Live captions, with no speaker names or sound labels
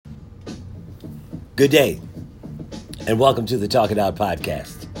Good day, and welcome to the Talk It Out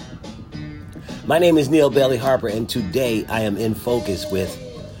podcast. My name is Neil Bailey Harper, and today I am in focus with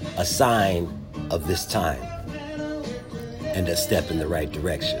a sign of this time and a step in the right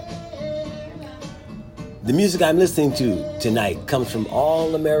direction. The music I'm listening to tonight comes from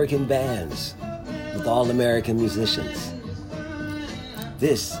all-American bands with all-American musicians.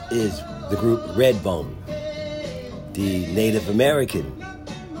 This is the group Redbone, the Native American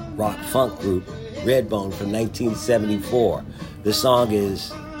rock funk group Redbone from 1974. The song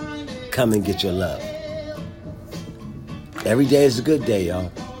is Come and Get Your Love. Every day is a good day,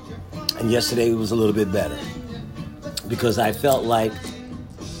 y'all. And yesterday was a little bit better because I felt like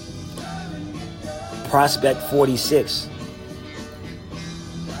Prospect 46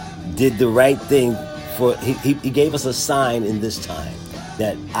 did the right thing. He gave us a sign in this time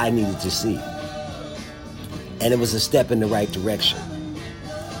that I needed to see. And it was a step in the right direction.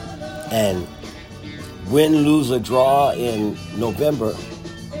 And win, lose, or draw in November,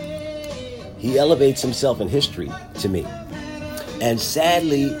 he elevates himself in history to me. And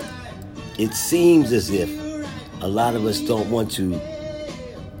sadly, it seems as if a lot of us don't want to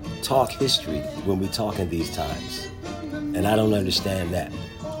talk history when we talk in these times. And I don't understand that.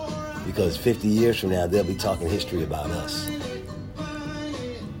 Because 50 years from now, they'll be talking history about us.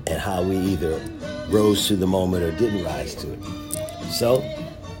 And how we either rose to the moment or didn't rise to it. So,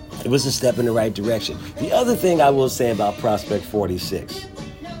 it was a step in the right direction. The other thing I will say about Prospect 46,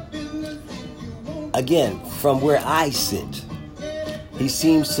 again, from where I sit, he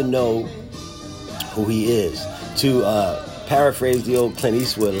seems to know who he is. To paraphrase the old Clint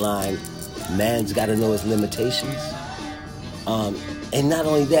Eastwood line, man's got to know his limitations. And not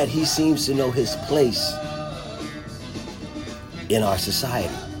only that, he seems to know his place in our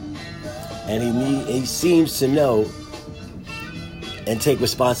society. And he seems to know and take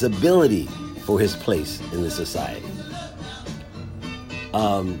responsibility for his place in the society.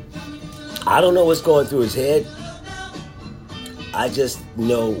 I don't know what's going through his head. I just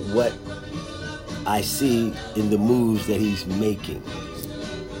know what I see in the moves that he's making.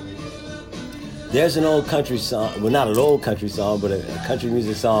 There's an old country song, well, not an old country song, but a country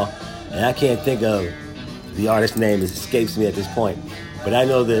music song, and I can't think of the artist's name, it escapes me at this point, but I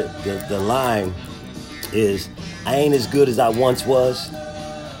know that the line is, I ain't as good as I once was,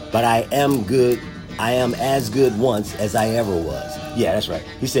 but I am as good once as I ever was. Yeah, that's right.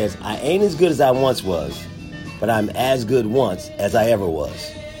 He says, I ain't as good as I once was, but I'm as good once as I ever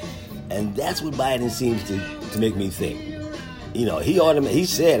was. And that's what Biden seems to make me think. You know, he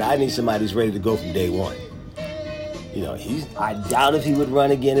said, I need somebody who's ready to go from day one. You know, I doubt if he would run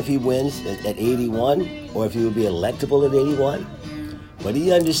again if he wins at 81, or if he would be electable at 81. But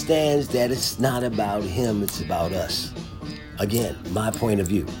he understands that it's not about him, it's about us. Again, my point of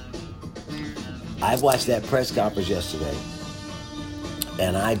view. I watched that press conference yesterday,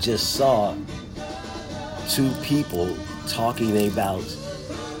 and I just saw two people talking about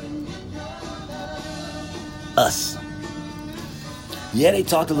us. Yeah, they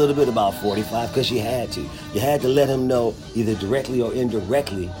talked a little bit about 45 because you had to. You had to let him know, either directly or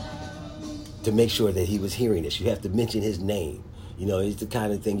indirectly, to make sure that he was hearing this. You have to mention his name. You know, it's the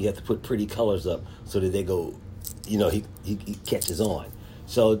kind of thing you have to put pretty colors up so that they go, you know, he catches on.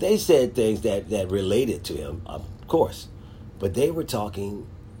 So they said things that related to him, of course. But they were talking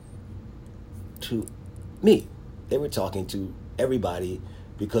to me. They were talking to everybody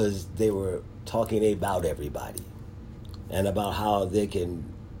because they were talking about everybody and about how they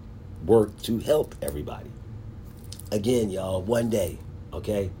can work to help everybody. Again, y'all, one day,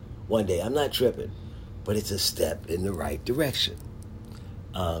 okay? One day. I'm not tripping, but it's a step in the right direction.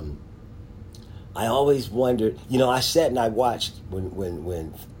 I always wondered, you know, I sat and I watched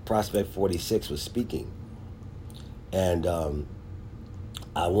when Prospect 46 was speaking, and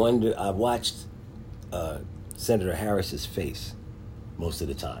I watched Senator Harris's face most of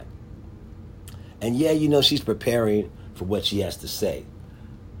the time. And yeah, you know, she's preparing for what she has to say.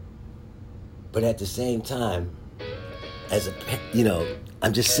 But at the same time,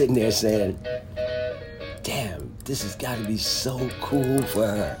 I'm just sitting there saying, damn, this has got to be so cool for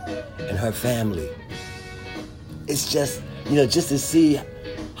her and her family. It's just, you know, just to see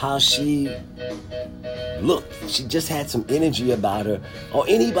how she looked. She just had some energy about her. Or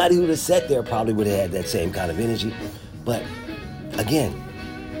anybody who'd have sat there probably would have had that same kind of energy. But again,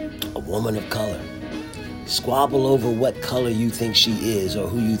 a woman of color. Squabble over what color you think she is or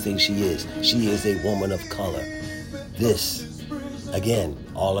who you think she is. She is a woman of color. This, again,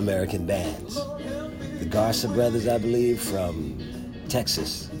 all-American bands. The Garza Brothers, I believe, from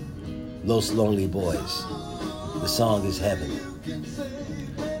Texas. Los Lonely Boys. The song is Heaven.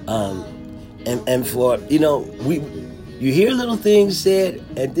 And for, you hear little things said,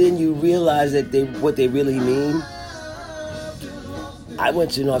 and then you realize that what they really mean. I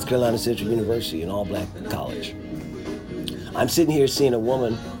went to North Carolina Central University, an all-black college. I'm sitting here seeing a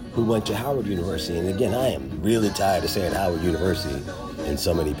woman who went to Howard University, and again, I am really tired of saying Howard University in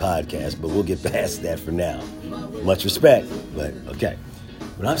so many podcasts, but we'll get past that for now. Much respect, but okay.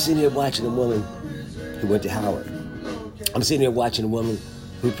 But I'm sitting here watching a woman who went to Howard. I'm sitting here watching a woman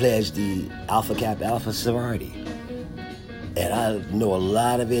who pledged the Alpha Kappa Alpha sorority. And I know a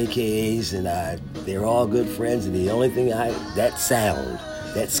lot of AKAs, and they're all good friends, and the only thing that sound,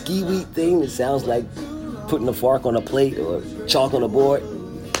 that ski-weed thing that sounds like putting a fork on a plate or chalk on a board,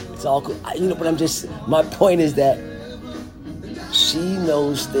 it's all cool. But my point is that she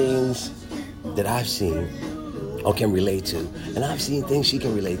knows things that I've seen or can relate to, and I've seen things she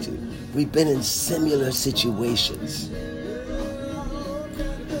can relate to. We've been in similar situations.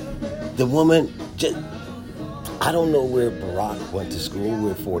 The woman I don't know where Barack went to school,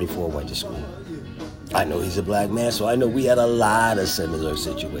 where 44 went to school. I know he's a black man, so I know we had a lot of similar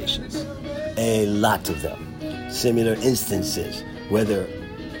situations. A lot of them. Similar instances,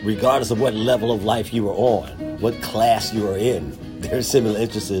 regardless of what level of life you were on, what class you were in, there are similar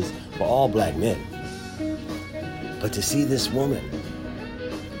instances for all black men. But to see this woman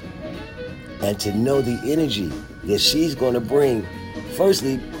and to know the energy that she's going to bring,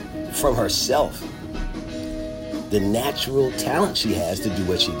 firstly, from herself, the natural talent she has to do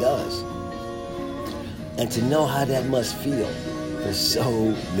what she does, and to know how that must feel for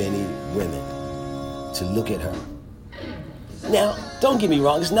so many women to look at her. Now, don't get me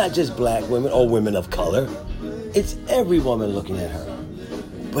wrong, it's not just black women or women of color. It's every woman looking at her.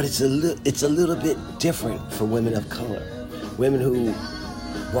 But it's a little bit different for women of color. Women who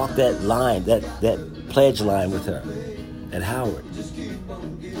walk that line, that pledge line with her at Howard.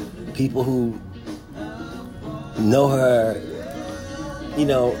 People who know her,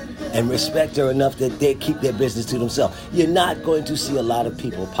 and respect her enough that they keep their business to themselves. You're not going to see a lot of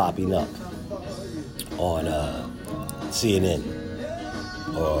people popping up on CNN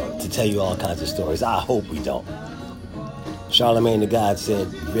or to tell you all kinds of stories. I hope we don't. Charlemagne the God said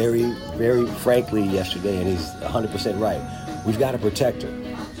very, very frankly yesterday, and he's 100% right, we've got to protect her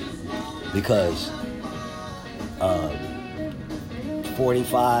because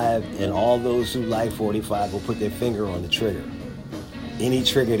 45 and all those who like 45 will put their finger on the trigger. Any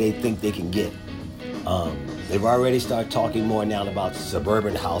trigger they think they can get. They've already started talking more now about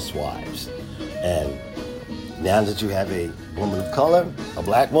suburban housewives. And now that you have a woman of color, a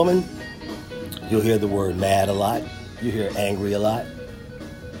black woman, you'll hear the word mad a lot. You hear angry a lot.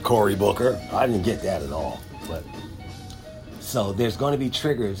 Cory Booker. I didn't get that at all. But so there's going to be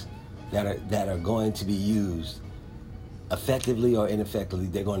triggers that are going to be used effectively or ineffectively.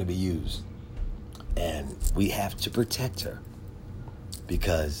 They're going to be used. And we have to protect her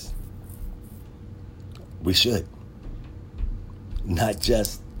because we should. Not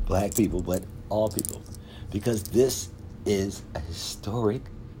just black people, but all people. Because this is a historic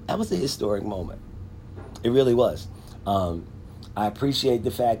moment. It really was. I appreciate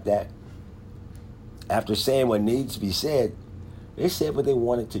the fact that after saying what needs to be said, they said what they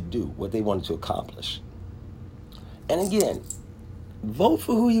wanted to do, what they wanted to accomplish. And again, vote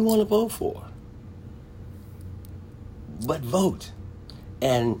for who you want to vote for. But vote.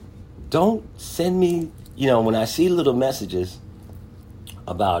 And don't send me, when I see little messages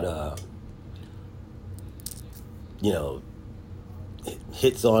about,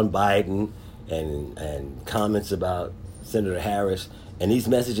 hits on Biden and comments about Senator Harris, and these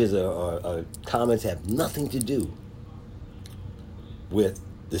messages or comments have nothing to do with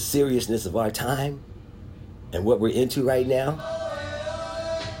the seriousness of our time and what we're into right now.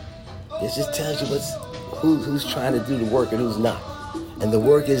 It just tells you who's trying to do the work and who's not. And the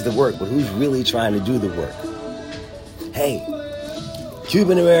work is the work, but who's really trying to do the work? Hey,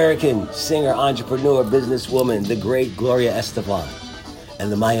 Cuban-American singer, entrepreneur, businesswoman, the great Gloria Estefan,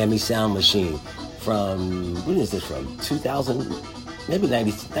 and the Miami Sound Machine from, when is this from? 2000, maybe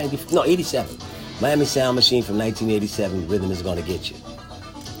 87. Miami Sound Machine from 1987, Rhythm Is Gonna Get You.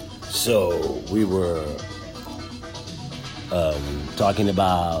 So we were talking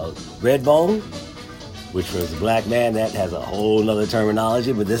about Redbone, which was a black man. That has a whole nother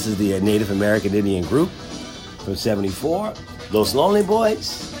terminology, but this is the Native American Indian group from 74. Los Lonely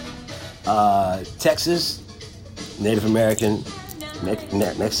Boys, Texas, Native American,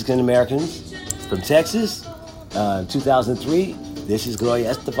 Mexican Americans from Texas, 2003. This is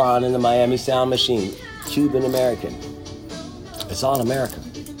Gloria Estefan and the Miami Sound Machine, Cuban American. It's all America.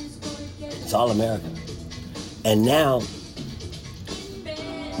 It's all America. And now,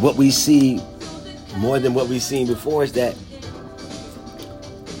 what we see more than what we've seen before is that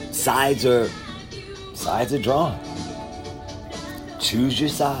sides are drawn. Choose your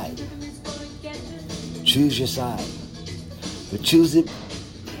side. Choose your side. But choose it.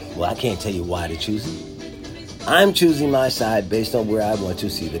 Well, I can't tell you why to choose it. I'm choosing my side based on where I want to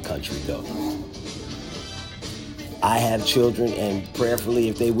see the country go. I have children, and prayerfully,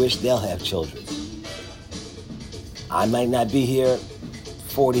 if they wish, they'll have children. I might not be here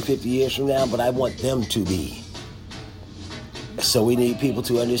 40, 50 years from now, but I want them to be. So we need people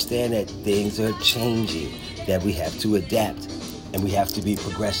to understand that things are changing, that we have to adapt, and we have to be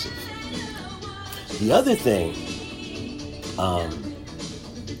progressive. The other thing,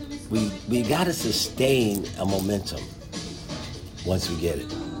 we got to sustain a momentum once we get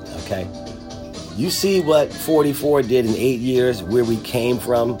it, okay? You see what 44 did in 8 years, where we came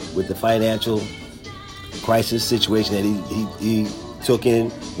from with the financial crisis situation that he took in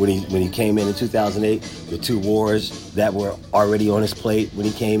when he came in 2008, the 2 wars that were already on his plate when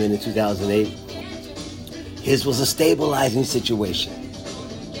he came in 2008. His was a stabilizing situation.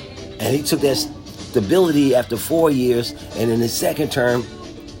 And he took that stability after 4 years, and in his second term,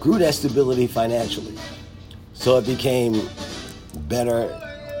 grew that stability financially. So it became better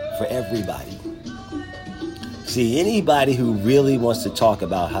for everybody. See, anybody who really wants to talk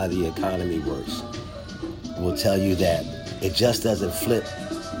about how the economy works will tell you that it just doesn't flip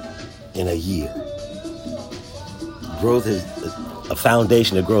in a year. Growth is a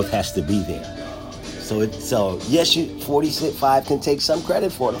foundation of growth has to be there. So yes, 45 can take some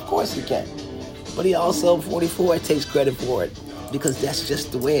credit for it. Of course he can. But he also, 44, takes credit for it because that's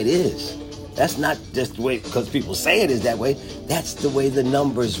just the way it is. That's not just the way because people say it is that way. That's the way the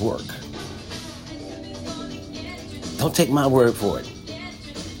numbers work. Don't take my word for it.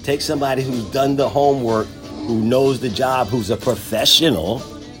 Take somebody who's done the homework, who knows the job, who's a professional,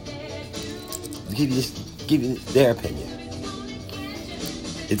 give you their opinion.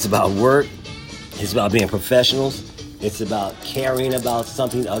 It's about work. It's about being professionals. It's about caring about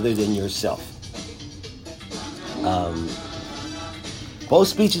something other than yourself. Both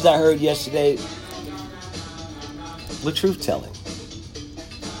speeches I heard yesterday were truth-telling.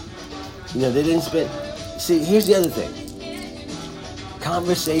 You know, they didn't spend... See, here's the other thing.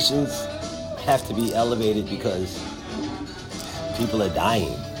 Conversations have to be elevated because people are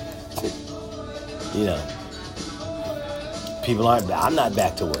dying. You know, I'm not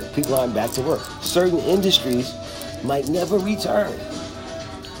back to work. People aren't back to work. Certain industries might never return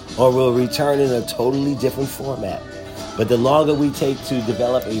or will return in a totally different format. But the longer we take to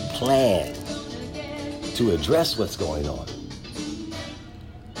develop a plan to address what's going on,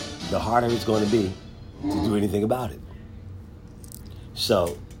 the harder it's going to be to do anything about it.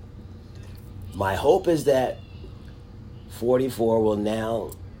 So, my hope is that 44 will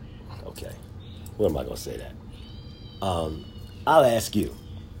now... Okay, what am I going to say that? I'll ask you,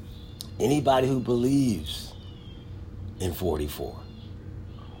 anybody who believes in 44,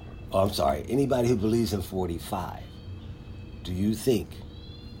 anybody who believes in 45, do you think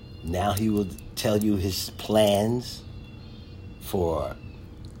now he will tell you his plans for,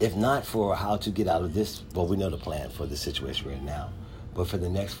 if not for how to get out of this, well, we know the plan for the situation we're in now, but for the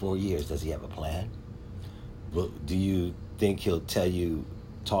next 4 years, does he have a plan? Well, do you think he'll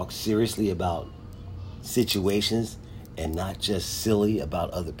talk seriously about situations and not just silly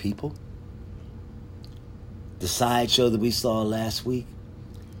about other people? The sideshow that we saw last week,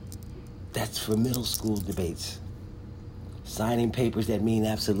 that's for middle school debates. Signing papers that mean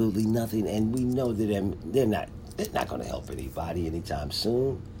absolutely nothing, and we know that they're not going to help anybody anytime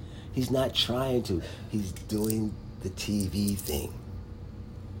soon. He's not trying to. He's doing the TV thing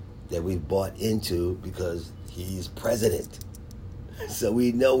that we bought into because he's president. So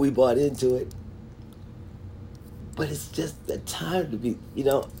we know we bought into it. But it's just the time to be,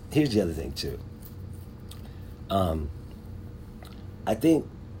 here's the other thing too. I think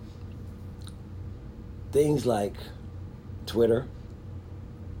things like Twitter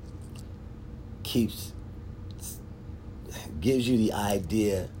gives you the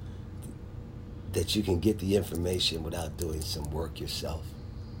idea that you can get the information without doing some work yourself.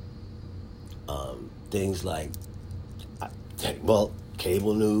 Things like,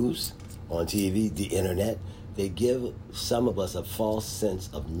 cable news on TV, the internet, they give some of us a false sense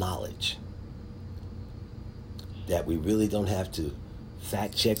of knowledge that we really don't have to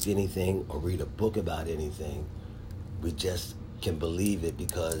fact check anything or read a book about anything. We just can believe it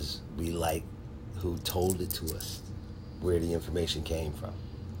because we like who told it to us, where the information came from.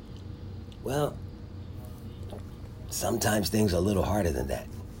 Well, sometimes things are a little harder than that.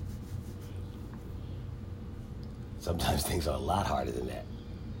 Sometimes things are a lot harder than that.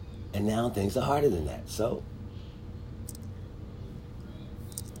 And now things are harder than that. So,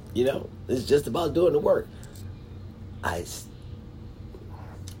 it's just about doing the work. I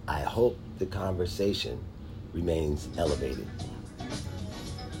hope the conversation remains elevated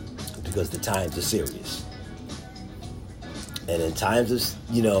because the times are serious. And in times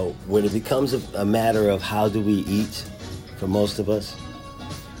of, when it becomes a matter of how do we eat for most of us,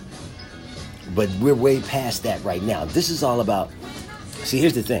 but we're way past that right now. This is all about, see,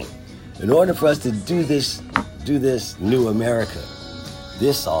 here's the thing. In order for us to do this new America,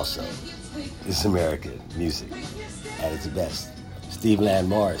 this also is American music at its best. Steve Land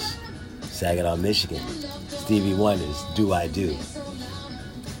Morris, Saginaw, Michigan. Stevie Wonder's Do I Do.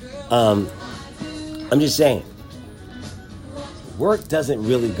 I'm just saying, work doesn't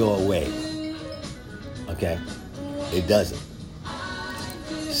really go away. Okay? It doesn't.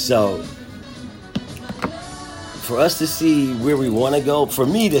 So, for us to see where we want to go, for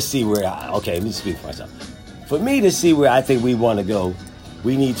me to see where let me speak for myself. For me to see where I think we want to go,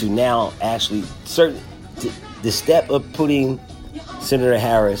 we need to now actually, the step of putting Senator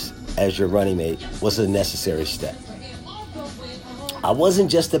Harris as your running mate was a necessary step. I wasn't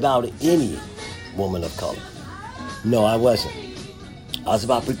just about any woman of color. No, I wasn't. I was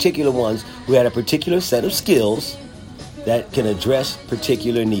about particular ones who had a particular set of skills that can address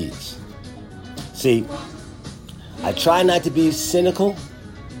particular needs. See, I try not to be cynical,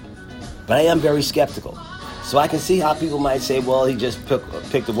 but I am very skeptical. So I can see how people might say, well, he just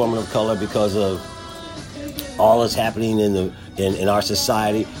picked a woman of color because of all that's happening in our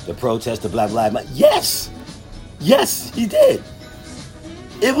society, the protests, the blah, blah, blah. Yes, he did.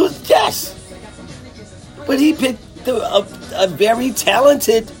 It was, yes. But he picked a very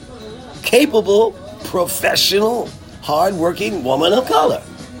talented, capable, professional, hardworking woman of color.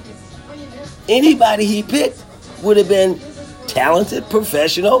 Anybody he picked would have been talented,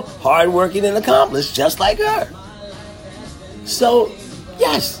 professional, hardworking, and accomplished, just like her. So,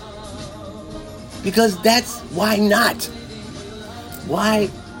 yes. Because that's, why not? Why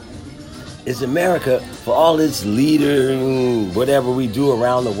is America, for all its leading, whatever we do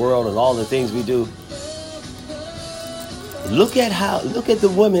around the world and all the things we do, look at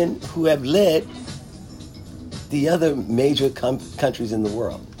the women who have led the other major countries in the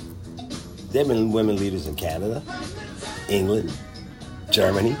world. There have been women leaders in Canada, England,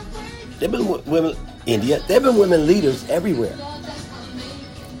 Germany. There have been women, India. There have been women leaders everywhere.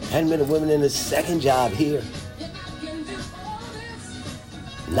 Hadn't been a woman in the second job here.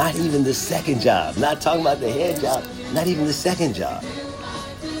 Not even the second job. Not talking about the head job. Not even the second job.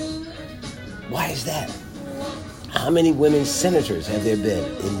 Why is that? How many women senators have there been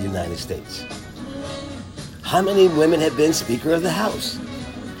in the United States? How many women have been Speaker of the House?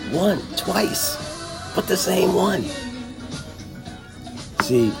 One, twice, but the same one.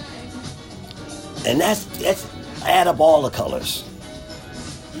 See, and that's add up all the colors.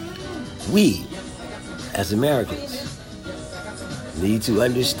 We, as Americans, need to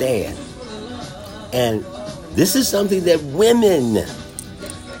understand, and this is something that women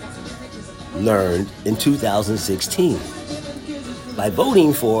learned in 2016 by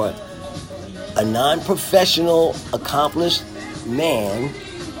voting for a non-professional, accomplished man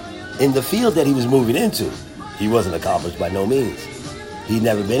in the field that he was moving into. He wasn't accomplished by no means. He'd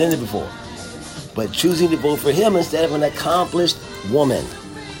never been in it before. But choosing to vote for him instead of an accomplished woman.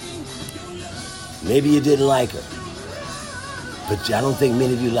 Maybe you didn't like her. But I don't think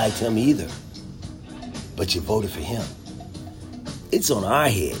many of you liked him either. But you voted for him. It's on our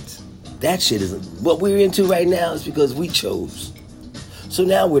heads. That shit is what we're into right now is because we chose. So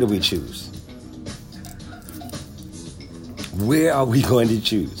now where do we choose? Where are we going to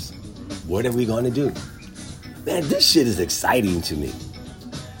choose? What are we going to do? Man, this shit is exciting to me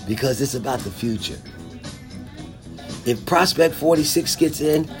because it's about the future. If Prospect 46 gets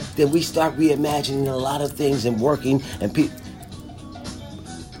in, then we start reimagining a lot of things and working, and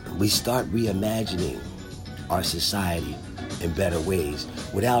we start reimagining our society in better ways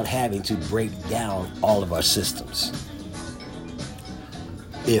without having to break down all of our systems.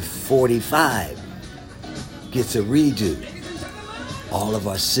 If 45 gets a redo, all of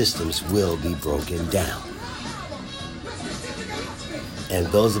our systems will be broken down. And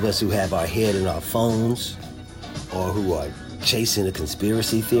those of us who have our head in our phones or who are chasing a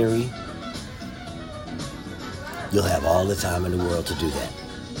conspiracy theory, you'll have all the time in the world to do that.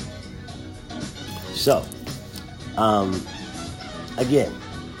 So, again,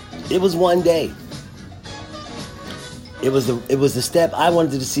 it was one day. It was the step I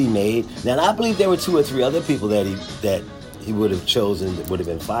wanted to see made. Now, I believe there were 2 or 3 other people that he would have chosen that would have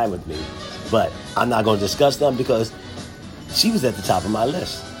been fine with me. But I'm not going to discuss them because she was at the top of my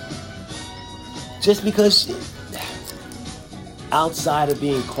list. just because outside of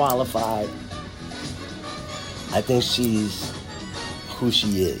being qualified, I think she's who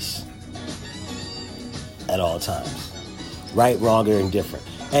she is at all times. Right, wrong, or indifferent.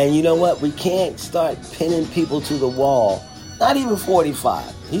 And you know what? We can't start pinning people to the wall. Not even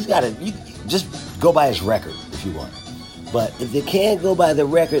 45. He's got to, just go by his record if you want. But if they can't go by the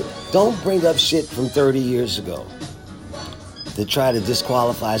record, don't bring up shit from 30 years ago to try to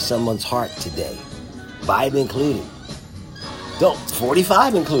disqualify someone's heart today. Biden included. Don't,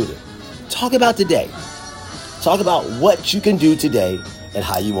 45 included. Talk about today. Talk about what you can do today and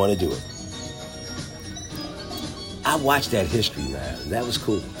how you want to do it. I watched that history, man. That was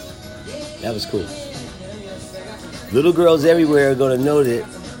cool. That was cool. Little girls everywhere are going to know that,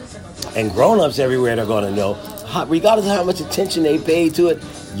 and grown-ups everywhere are going to know, regardless of how much attention they pay to it.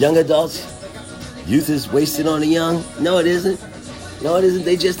 Young adults, youth is wasted on the young. No, it isn't. No, it isn't.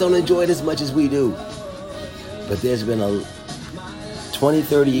 They just don't enjoy it as much as we do. But there's been a 20,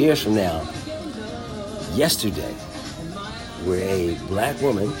 30 years from now, yesterday, where a black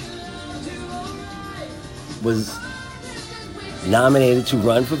woman was nominated to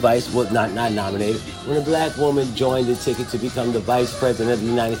run for vice, well, not nominated, when a black woman joined the ticket to become the vice president of the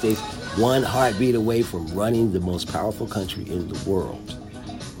United States, one heartbeat away from running the most powerful country in the world.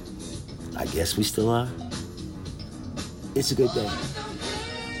 I guess we still are. It's a good day.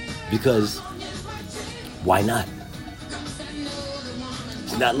 Because why not?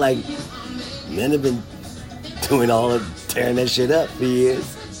 It's not like men have been doing all of tearing that shit up for years.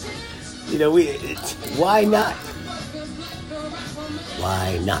 You know, why not?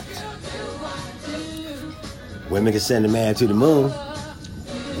 Why not? Women can send a man to the moon.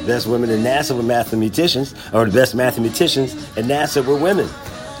 The best women in NASA were mathematicians, or the best mathematicians in NASA were women.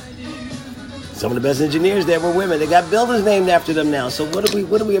 Some of the best engineers there were women. They got buildings named after them now. So what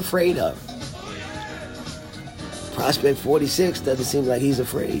are we afraid of? Prospect 46 doesn't seem like he's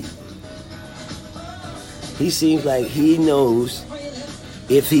afraid. He seems like he knows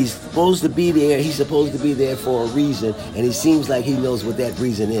if he's supposed to be there, he's supposed to be there for a reason, and he seems like he knows what that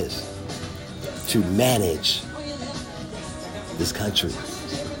reason is. To manage this country.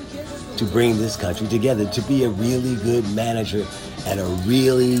 To bring this country together. To be a really good manager at a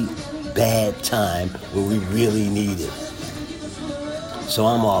really bad time when we really need it. So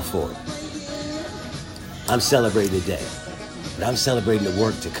I'm all for it. I'm celebrating today. But I'm celebrating the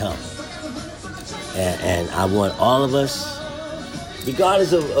work to come. And I want all of us,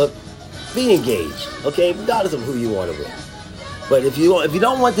 regardless of being engaged, okay? Regardless of who you want to win. But if you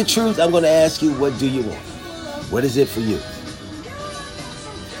don't want the truth, I'm going to ask you, what do you want? What is it for you?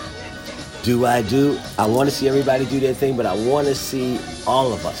 I want to see everybody do their thing, but I want to see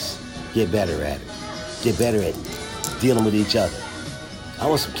all of us get better at it. Get better at dealing with each other. I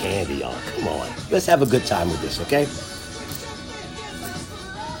want some candy, y'all. Come on. Let's have a good time with this, okay?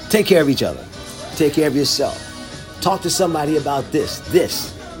 Take care of each other. Take care of yourself. Talk to somebody about this.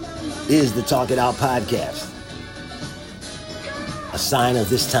 This is the Talk It Out podcast. A sign of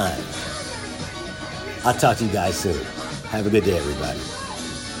this time. I'll talk to you guys soon. Have a good day, everybody.